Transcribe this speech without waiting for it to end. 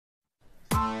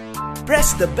Press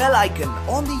the bell icon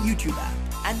on the YouTube app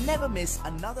and never miss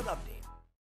another update.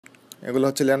 এগুলো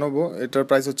হচ্ছে Lenovo, এটার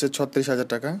price হচ্ছে 36,000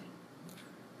 টাকা।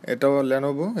 এটাও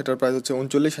Lenovo, এটার প্রাইস হচ্ছে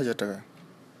 39,000 টাকা।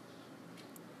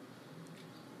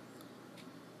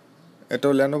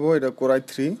 এটাও Lenovo, এটা Core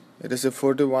i3, এটা হচ্ছে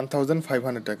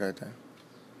 41,500 টাকা এটা।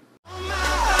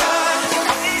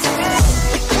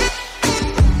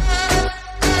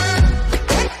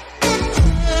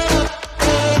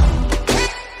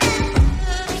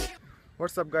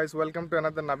 What's up guys, welcome to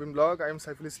another NabenVlog. I am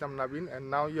Saiful Islam Nabin and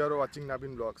now you are watching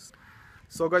NabenVlogs.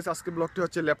 So guys, আজকে ব্লগটি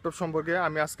হচ্ছে ল্যাপটপ সম্পর্কে।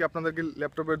 আমি আজকে আপনাদেরকে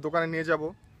ল্যাপটপের দোকানে নিয়ে যাব।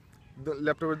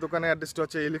 ল্যাপটপের দোকানের অ্যাড্রেসটা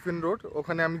হচ্ছে এলিফ্যান্ট রোড।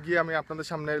 ওখানে আমি গিয়ে আপনাদের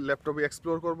সামনে ল্যাপটপে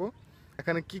এক্সপ্লোর করব।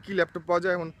 এখানে কি ল্যাপটপ পাওয়া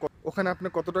যায় এবং ওখানে আপনি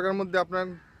কত টাকার মধ্যে আপনার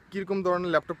কীরকম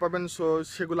ধরনের ল্যাপটপ পাবেন, সো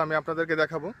সেগুলো আমি আপনাদেরকে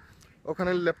দেখাবো।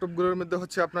 ওখানে ল্যাপটপগুলোর মধ্যে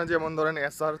হচ্ছে আপনার যেমন ধরেন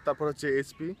Acer, তারপর হচ্ছে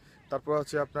HP, তারপর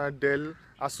হচ্ছে আপনার Dell,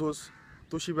 Asus,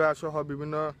 Toshiba সহ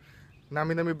বিভিন্ন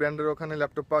নামি ব্র্যান্ডের ওখানে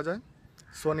ল্যাপটপ পাওয়া যায়।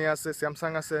 সোনি আছে,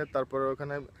 স্যামসাং আছে, তারপর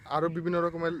ওখানে আরও বিভিন্ন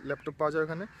রকমের ল্যাপটপ পাওয়া যায়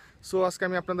ওখানে। সো আজকে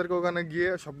আমি আপনাদেরকে ওখানে গিয়ে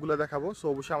সবগুলো দেখাবো। সো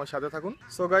অবশ্যই আমার সাথে থাকুন।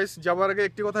 সো গাইস, যাওয়ার আগে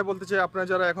একটি কথাই বলতে চাই, আপনারা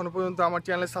যারা এখনও পর্যন্ত আমার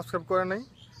চ্যানেলে সাবস্ক্রাইব করে নাই,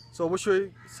 সো অবশ্যই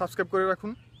সাবস্ক্রাইব করে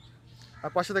রাখুন।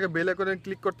 আর পাশে থেকে বেল আইকনে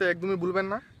ক্লিক করতে একদমই ভুলবেন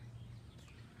না,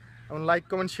 এবং লাইক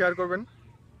কমেন্ট শেয়ার করবেন।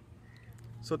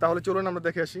 সো তাহলে চলুন আমরা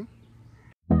দেখে আসি।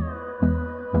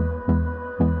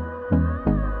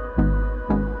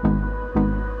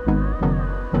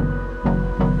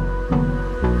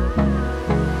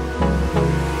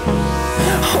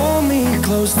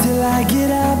 Close till I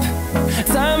get up,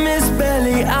 time is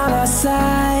barely on our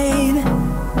side.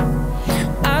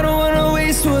 I don't wanna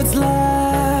waste what's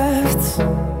left.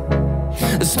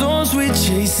 The storms we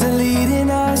chase are leading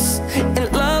us, and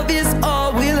love is all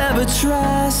we'll ever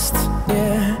trust.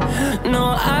 Yeah, no,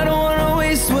 I don't wanna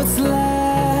waste what's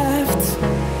left.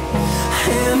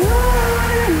 And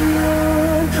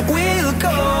on we'll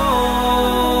go,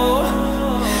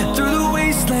 through the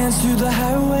wastelands, through the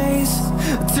highways,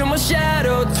 till my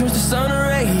shadow turns to sun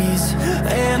rays.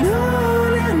 And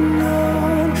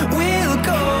on we'll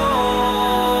go,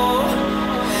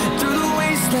 through the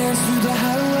wastelands, through the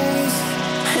highways.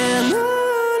 And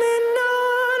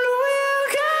on we'll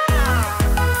go.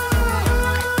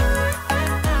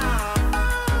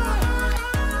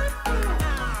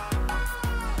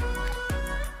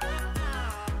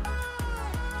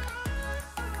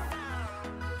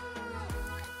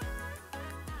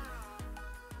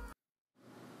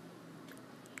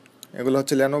 এগুলো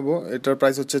হচ্ছে Lenovo, এটার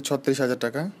price হচ্ছে 36,000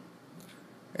 টাকা।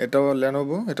 এটাও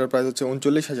Lenovo, এটার price হচ্ছে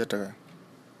 39,000 টাকা।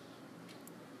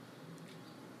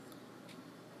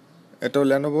 এটাও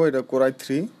Lenovo, এটা Core i3,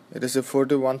 এটা হচ্ছে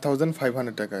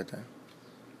 41,500 টাকা এটা।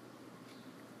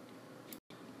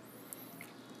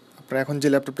 আপনারা এখন যে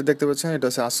ল্যাপটপটি দেখতে পাচ্ছেন এটা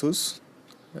হচ্ছে Asus,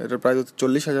 এটার প্রাইস হচ্ছে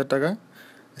 40,000 টাকা,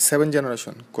 7th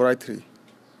জেনারেশন Core i3।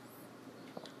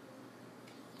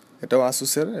 এটাও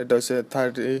Asusের, এটা হচ্ছে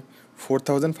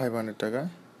 34,500 টাকা।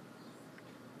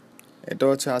 এটা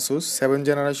হচ্ছে Asus 7th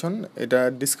জেনারেশন, এটা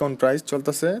ডিসকাউন্ট প্রাইস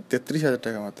চলতেছে 33,000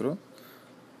 টাকা মাত্র।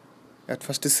 অ্যাট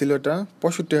ফার্স্টে ছিল এটা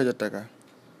 65,000 টাকা।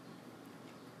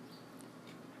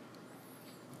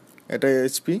 এটা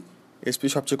HP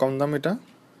সবচেয়ে কম দাম, এটা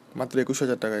মাত্র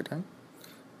 21,000 টাকা।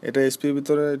 এটা HPর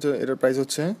ভিতরে এটার প্রাইস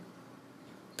হচ্ছে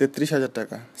 33,000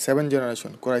 টাকা, 7th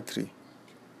জেনারেশন Core i3।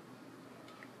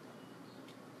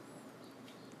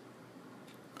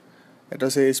 এটা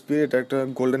হচ্ছে HP, এটা একটা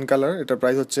গোল্ডেন কালার, এটার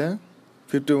প্রাইস হচ্ছে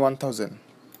 51,000।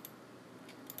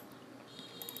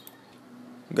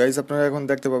 গাইজ, আপনারা এখন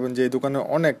দেখতে পাবেন যে এই দোকানে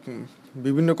অনেক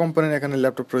বিভিন্ন কোম্পানির এখানে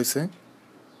ল্যাপটপ রয়েছে।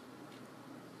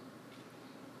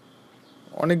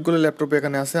 অনেকগুলো ল্যাপটপ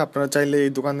এখানে আছে। আপনারা চাইলে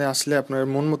এই দোকানে আসলে আপনার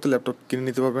মন মতো ল্যাপটপ কিনে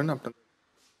নিতে পারবেন। আপনার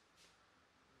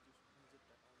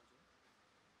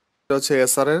এটা হচ্ছে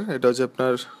Acer এর, এটা হচ্ছে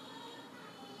আপনার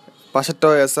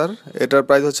পাশেরটাও Acer, এটার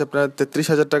প্রাইস হচ্ছে আপনার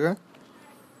 33,000 টাকা।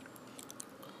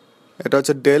 এটা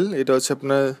হচ্ছে Dell, এটা হচ্ছে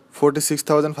আপনার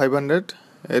 46,500।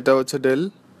 এটা হচ্ছে Dell,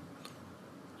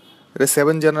 এটা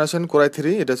 7th জেনারেশন Core i3।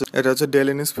 এটা হচ্ছে Dell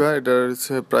Inspire, এটার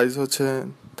হচ্ছে প্রাইস হচ্ছে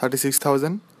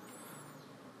 36,000।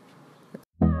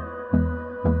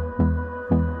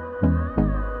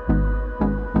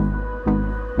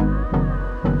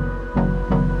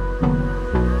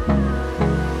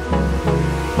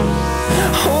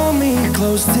 Hold me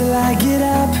close till I get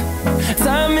up,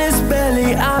 time is barely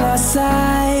on our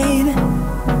side.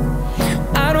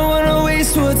 I don't wanna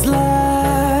waste what's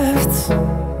left.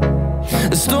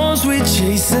 The storms we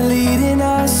chase are leading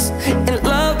us, and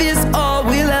love is all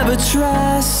we'll ever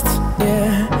trust.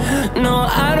 Yeah, no,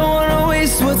 I don't wanna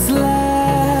waste what's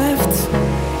left.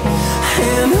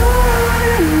 And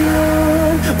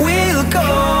on we'll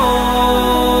go,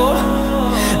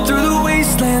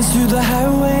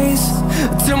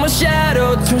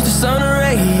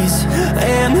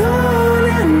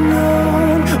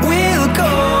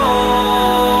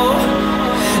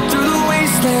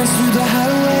 through the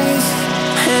highways,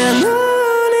 and on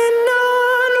we'll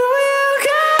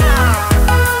go.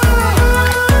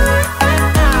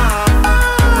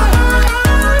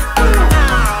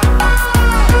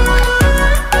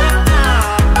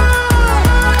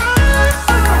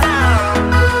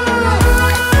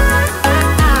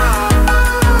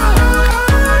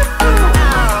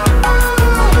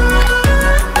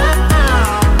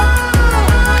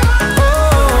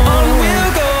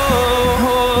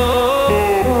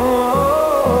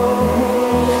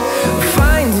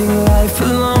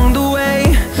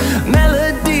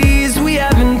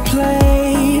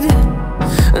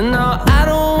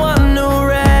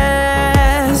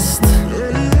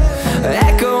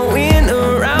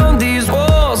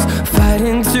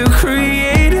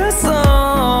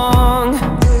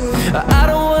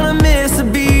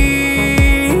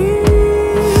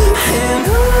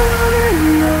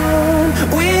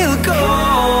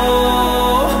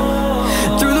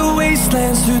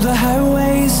 Through the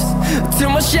highways, till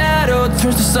my shadow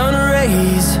turns to sun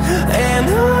rays, and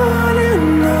on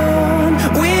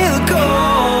we'll go.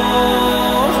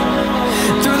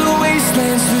 Through the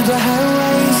wastelands, through the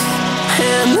highways,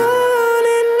 and on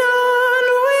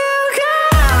we'll go.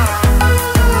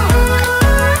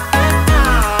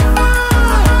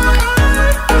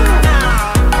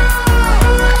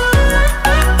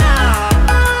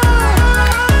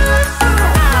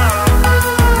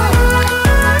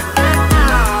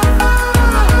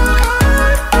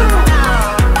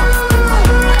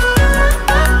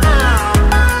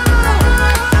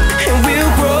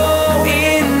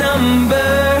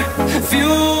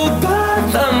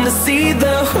 See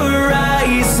the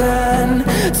horizon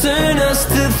turn us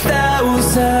to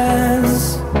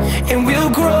thousands, and we'll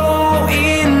grow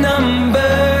in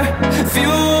number,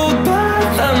 fueled by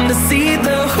them to see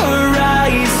the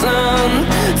horizon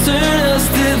turn us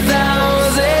to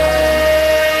thousands,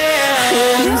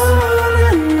 and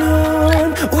on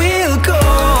we'll go.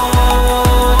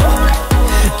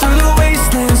 Through the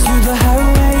wastelands, through the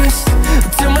highways,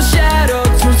 till my shadow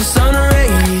turns to sun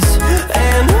rays,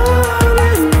 and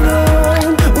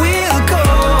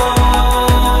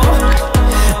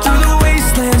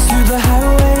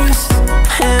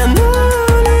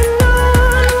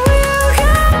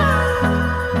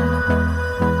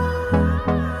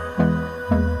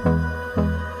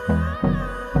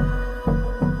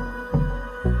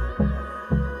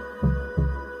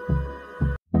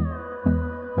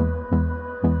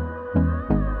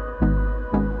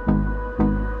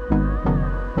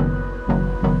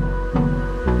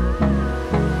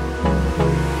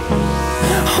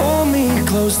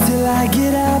close till I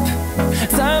get up.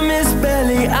 Time is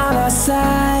barely on our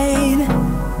side.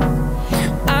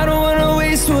 I don't wanna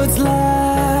waste what's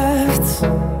left.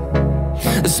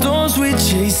 The storms we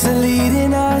chase are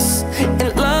leading us,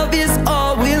 and love is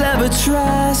all we'll ever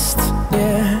trust.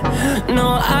 Yeah, no,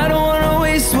 I don't wanna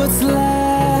waste what's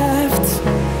left.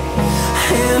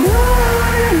 And on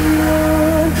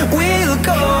we'll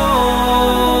go.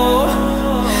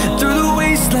 Through the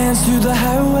wastelands, through the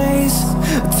highways,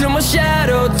 till my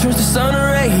shadow turns to sun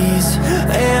rays,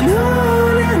 and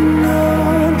on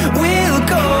we'll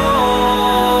go.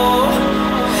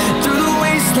 Through the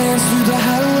wastelands, through the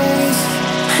highways,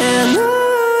 and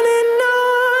on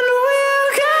we'll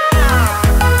go.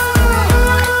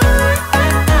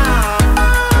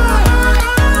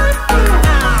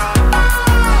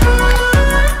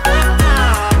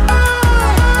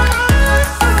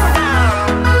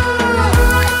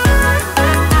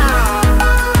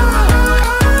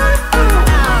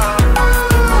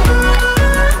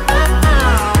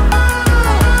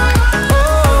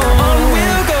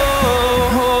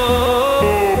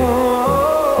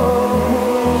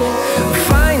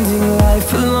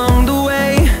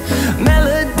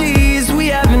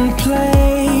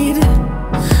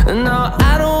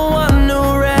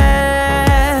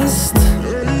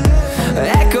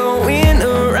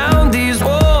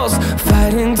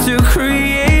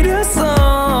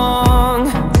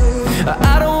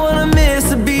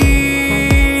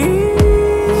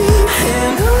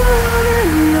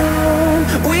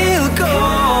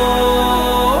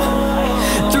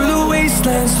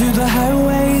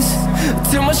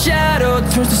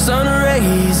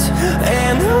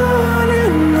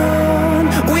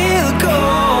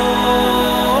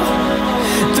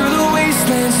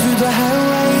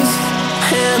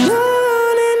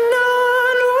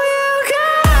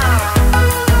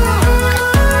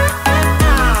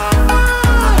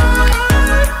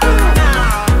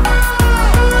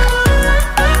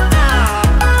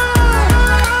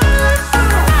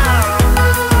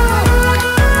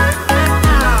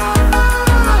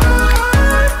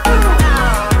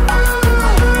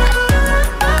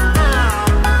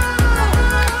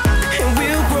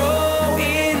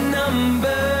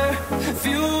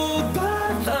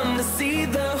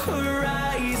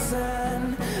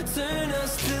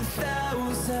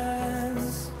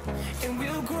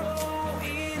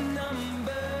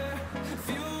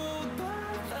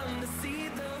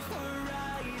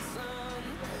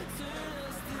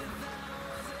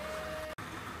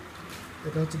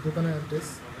 এটা হচ্ছে দোকানের address.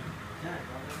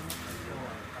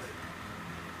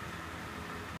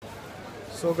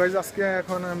 So guys আজকে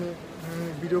এখন আমি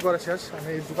video করা শেষ, আমি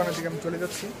এই দোকানের দিকে আমি চলে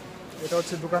যাচ্ছি। এটা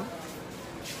হচ্ছে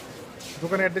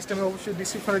দোকানের অ্যাড্রেসটা আমি অবশ্যই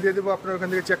ডিসক্রিপশনে দিয়ে দেবো, আপনারা ওখান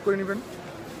থেকে চেক করে নেবেন।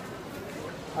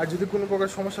 আর যদি কোনো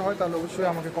প্রকার সমস্যা হয় তাহলে অবশ্যই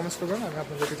আমাকে কমেন্টস করবেন, আমি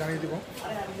আপনাদেরকে জানিয়ে দেবো।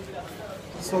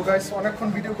 সো গাইস অনেকক্ষণ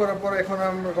ভিডিও করার পর এখন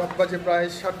আমরা রাত বাজে প্রায়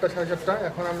 7টা সাড়ে 7টা,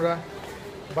 এখন আমরা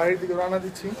বাড়ির দিকে রওনা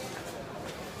দিচ্ছি।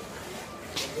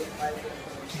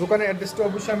 দোকানের অ্যাড্রেসটা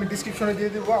অবশ্যই আমি ডিসক্রিপশনে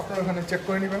দিয়ে দেবো, আপনারা ওখানে চেক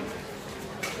করে নেবেন।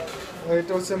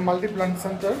 এটা হচ্ছে মাল্টিপ্লান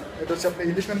সেন্টার, এটা হচ্ছে আপনার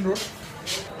এলিফ্যান্ট রোড।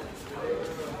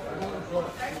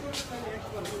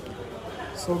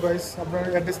 সো গাইস আপনার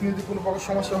অ্যাড্রেস নিয়ে যদি কোনো প্রকার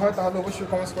সমস্যা হয় তাহলে অবশ্যই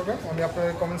কমেন্টস করবেন, আমি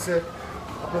আপনাদের কমেন্টসে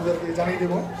আপনাদেরকে জানিয়ে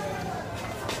দেবো।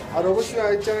 আর অবশ্যই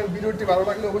এই ভিডিওটি ভালো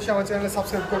লাগলে অবশ্যই আমার চ্যানেলে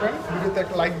সাবস্ক্রাইব করবেন, ভিডিওতে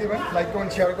একটা লাইক দেবেন, লাইক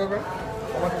কমেন্ট শেয়ার করবেন,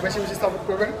 আমাকে বেশি বেশি সাপোর্ট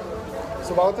করবেন।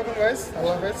 সো ভালো থাকুন গাইস,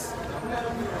 আল্লাহ হাফেজ।